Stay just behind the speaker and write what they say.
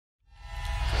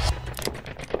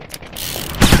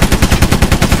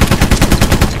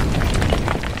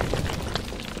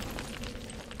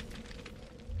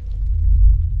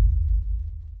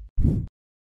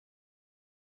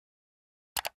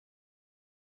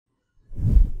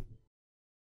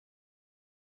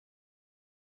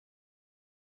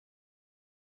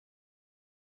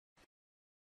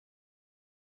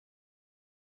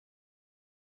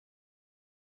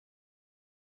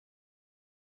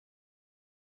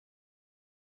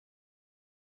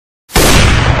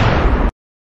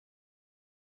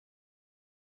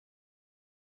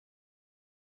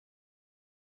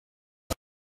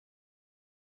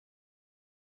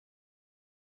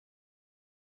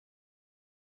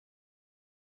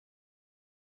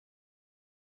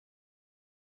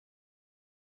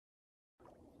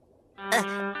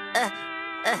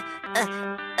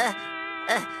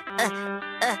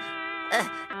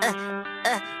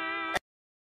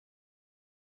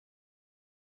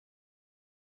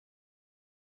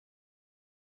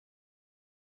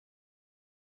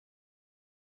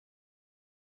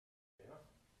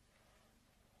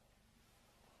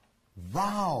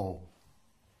Wow!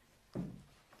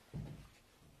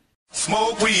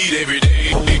 Smoke weed every day.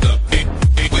 Smoke weed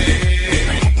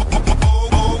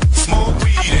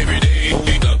every day.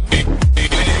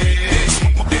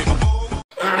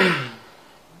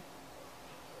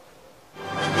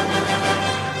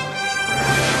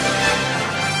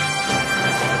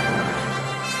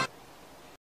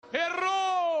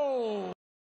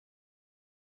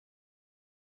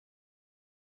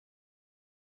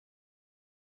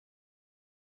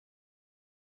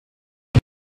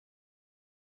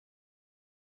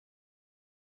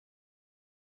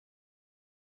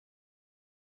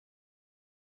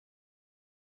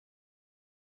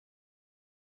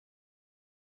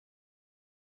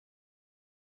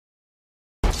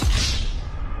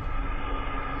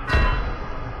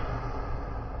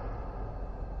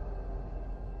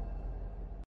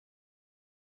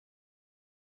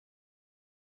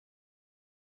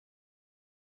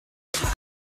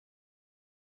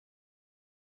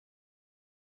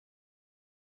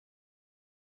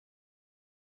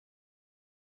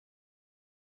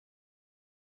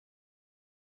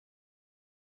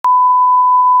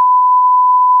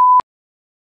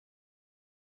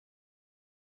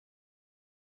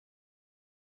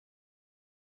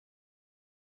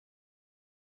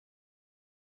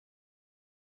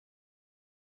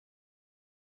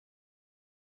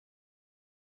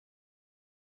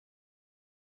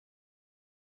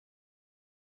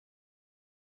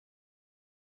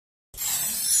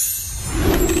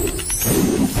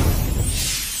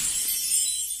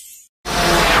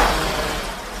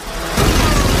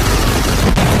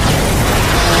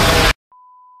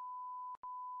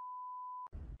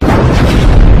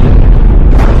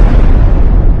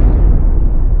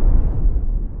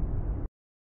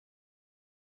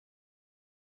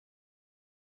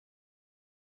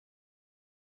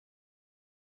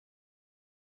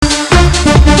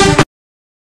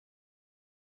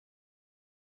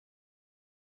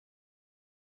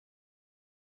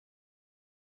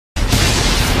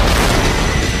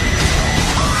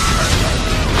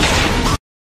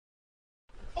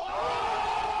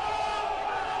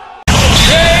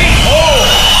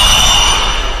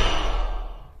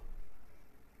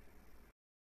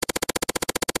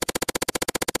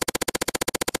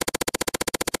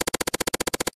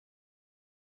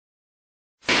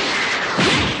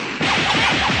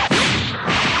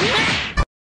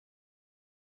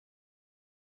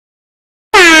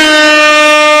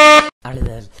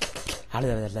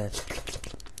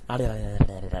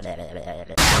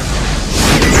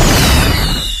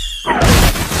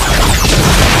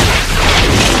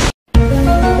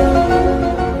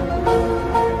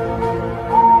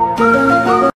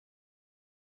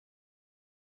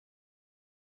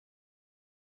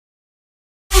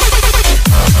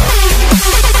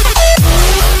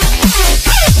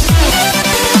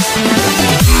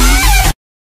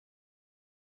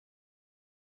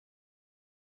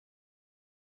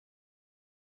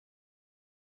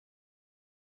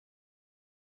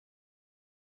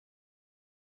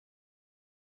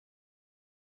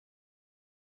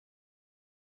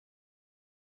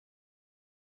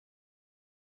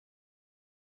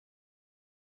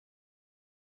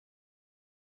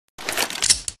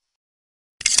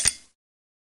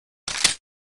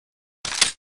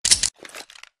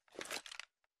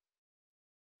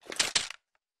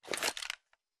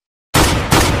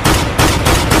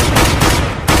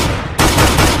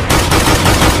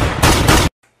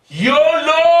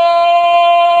 YOLO!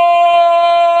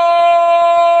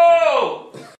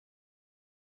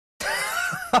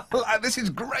 This is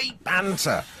great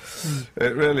banter.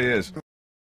 It really is.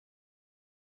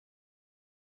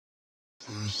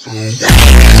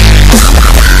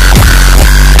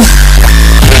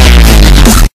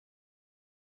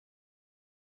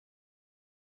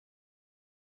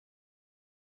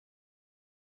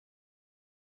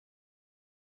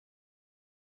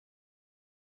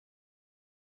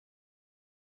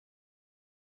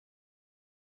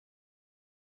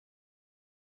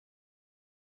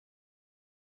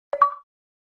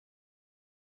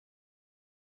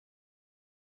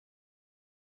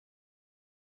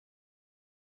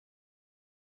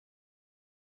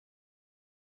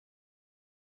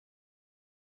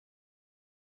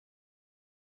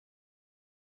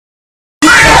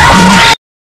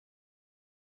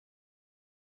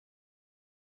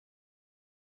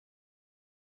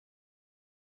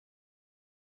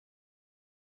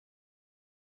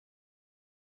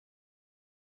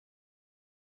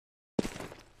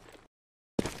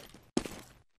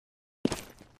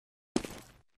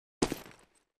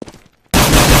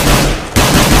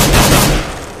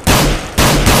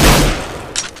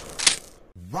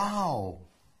 Wow!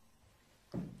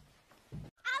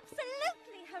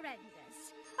 Absolutely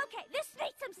horrendous. Okay, this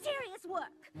needs some serious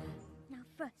work. Now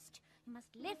first, you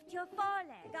must lift your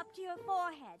foreleg up to your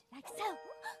forehead, like so.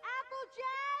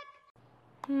 Applejack!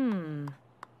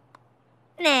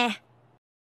 Nah.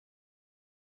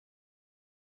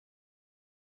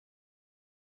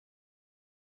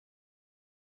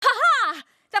 Ha-ha!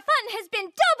 The fun has been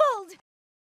doubled!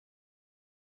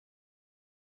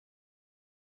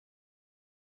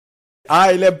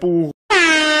 Ah, ele é burro.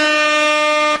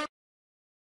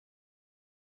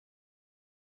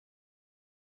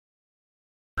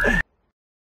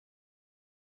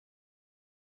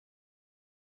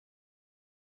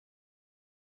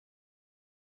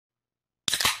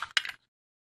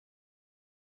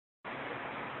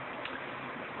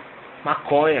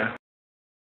 Maconha.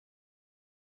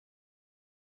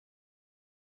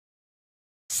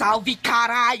 Salve,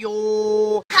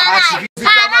 caralho!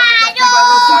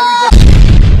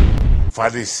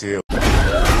 Faleceu.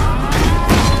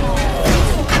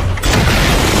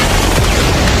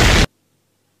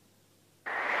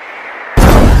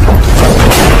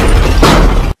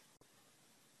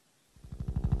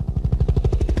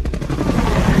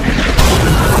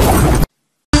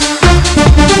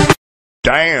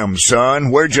 Damn,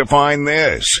 son, where'd you find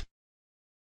this?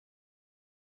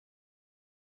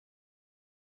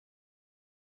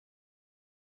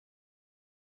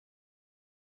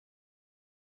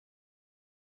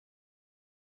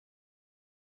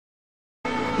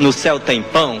 No céu tem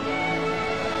pão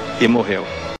e morreu.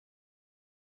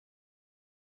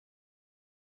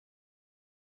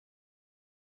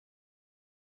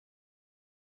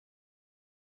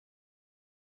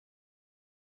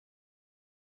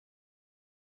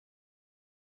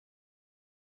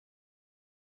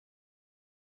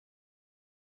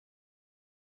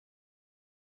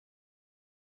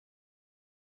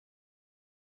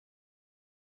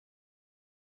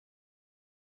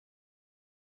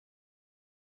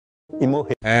 E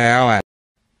morreu. É, ué.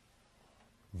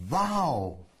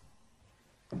 Wow!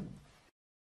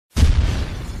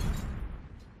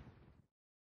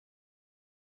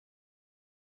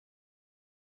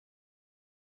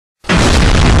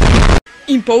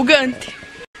 Empolgante.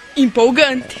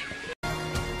 Empolgante.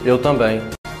 Eu também.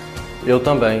 Eu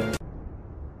também.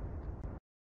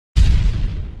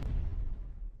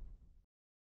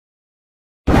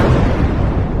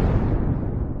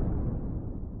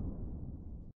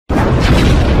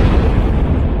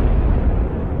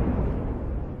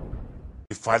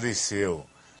 Faleceu.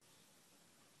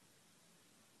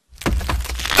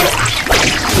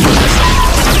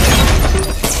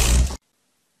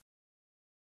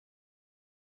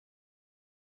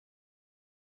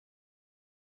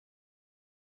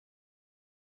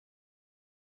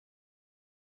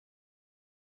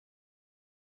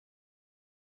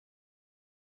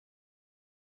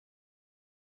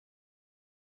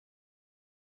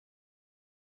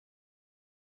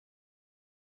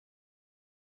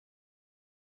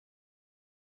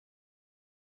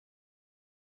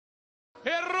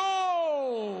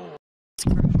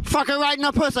 Fuck her right in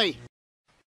the pussy!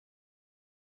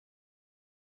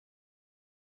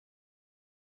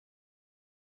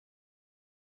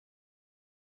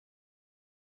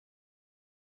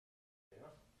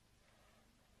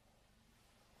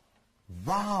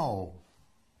 Wow!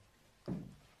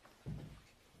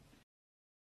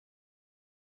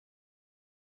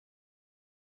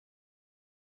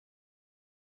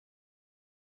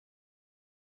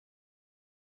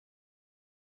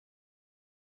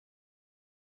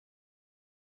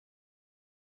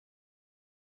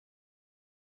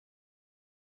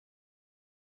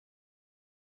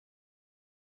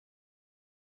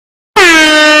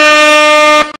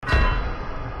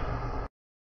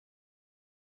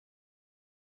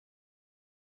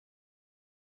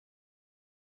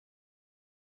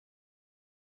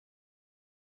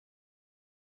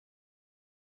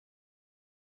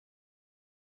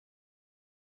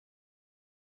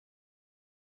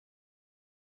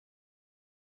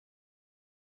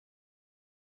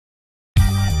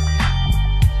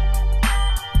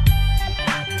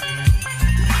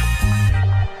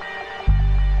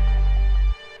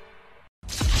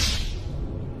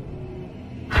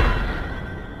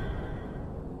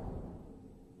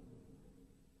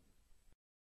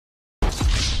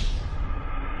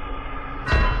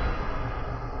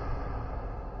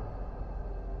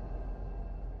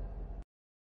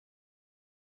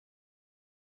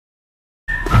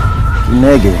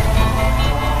 Negative.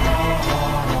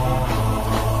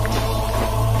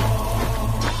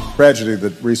 Tragedy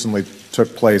that recently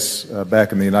took place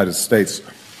back in the United States.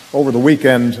 Over the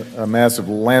weekend, a massive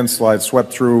landslide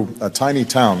swept through a tiny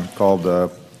town called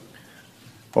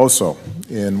Also,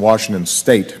 in Washington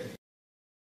State,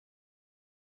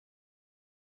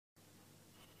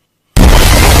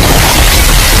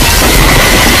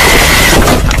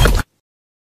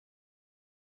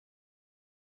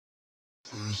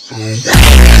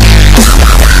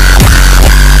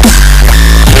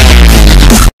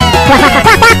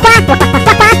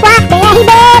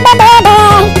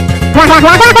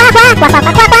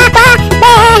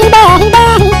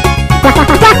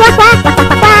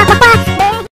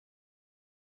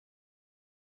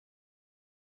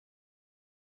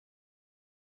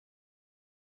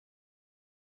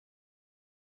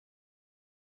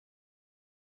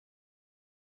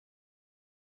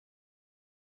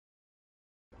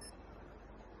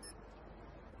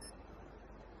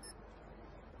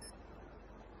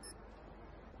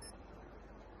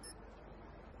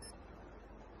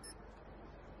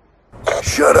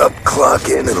 Shut up, clock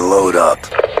in, and load up.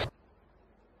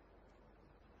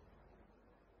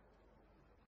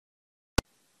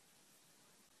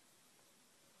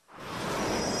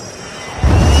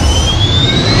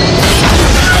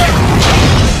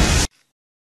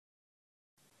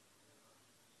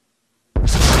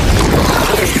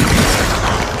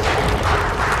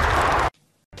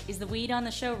 Is the weed on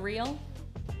the show real?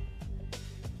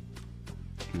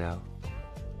 No.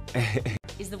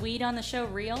 Is the weed on the show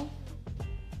real?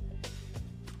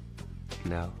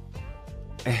 No.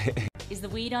 Is the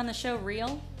weed on the show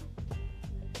real?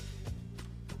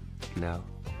 No.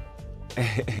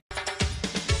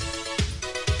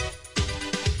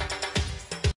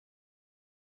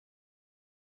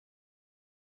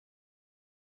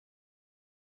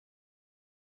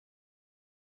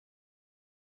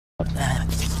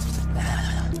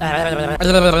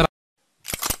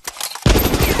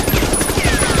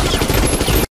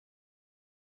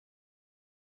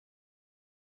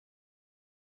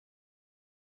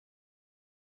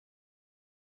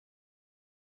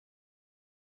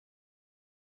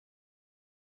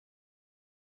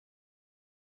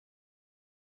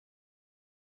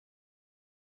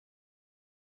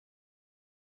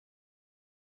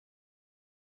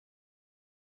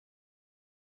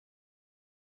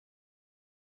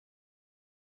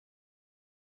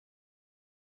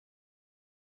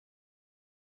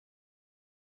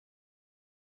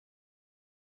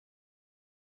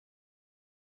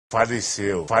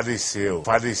 Faleceu.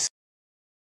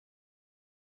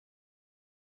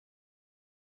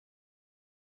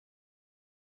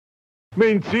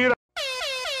 Mentira!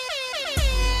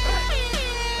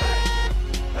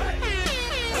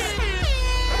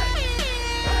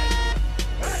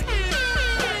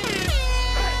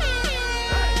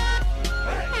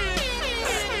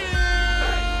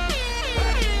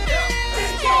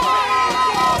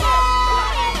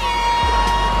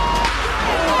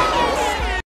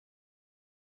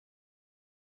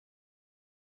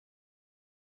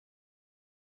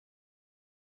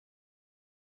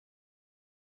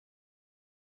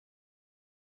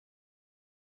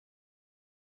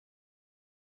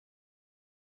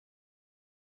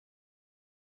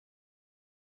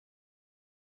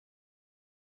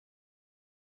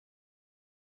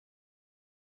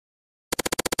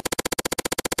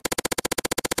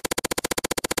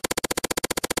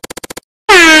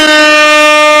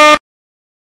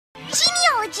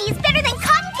 Genealogy is better than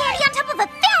cotton candy on top of a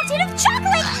fountain of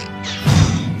chocolate!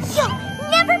 You'll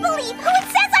never believe who it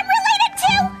says I'm related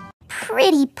to!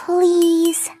 Pretty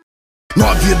please.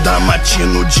 9 da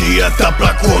matina, o dia tá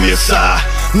pra começar.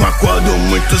 Não acordo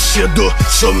muito cedo,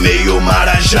 sou meio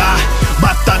marajá.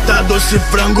 Batata, doce,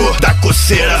 frango, dá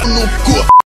coceira no cu.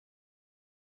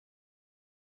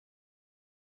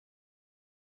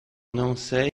 Não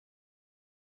sei.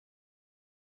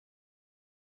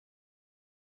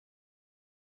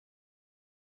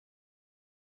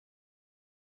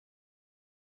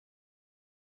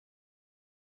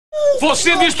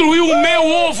 Você destruiu o meu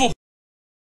ovo!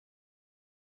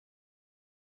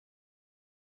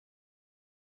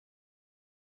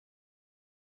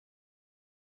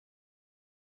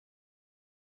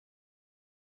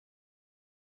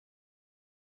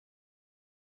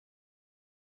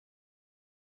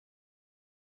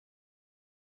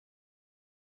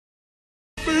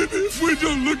 Maybe if we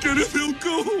don't look at it, he'll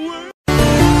go away.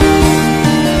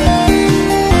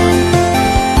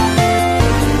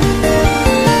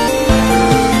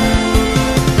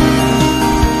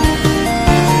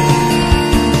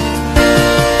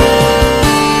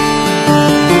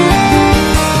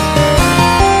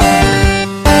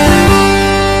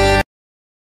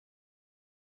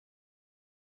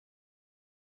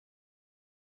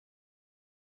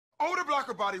 Odor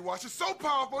blocker body wash is so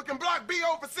powerful it can block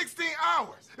BO for 16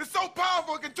 hours. It's so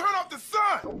powerful it can turn off the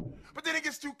sun. But then it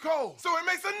gets too cold, so it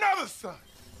makes another sun.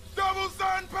 Double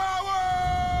sun power!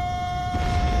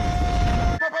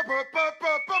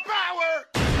 Power!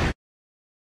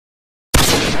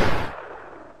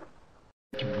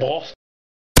 Que bosta.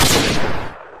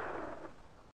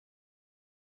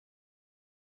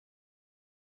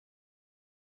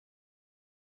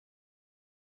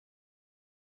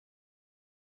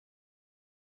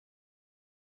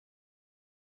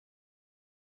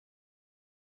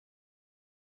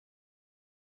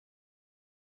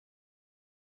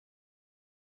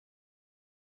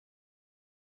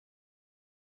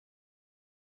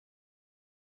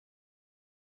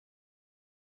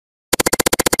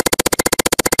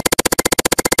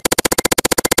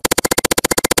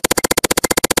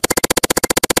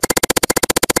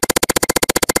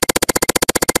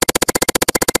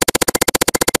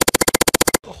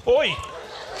 Oi!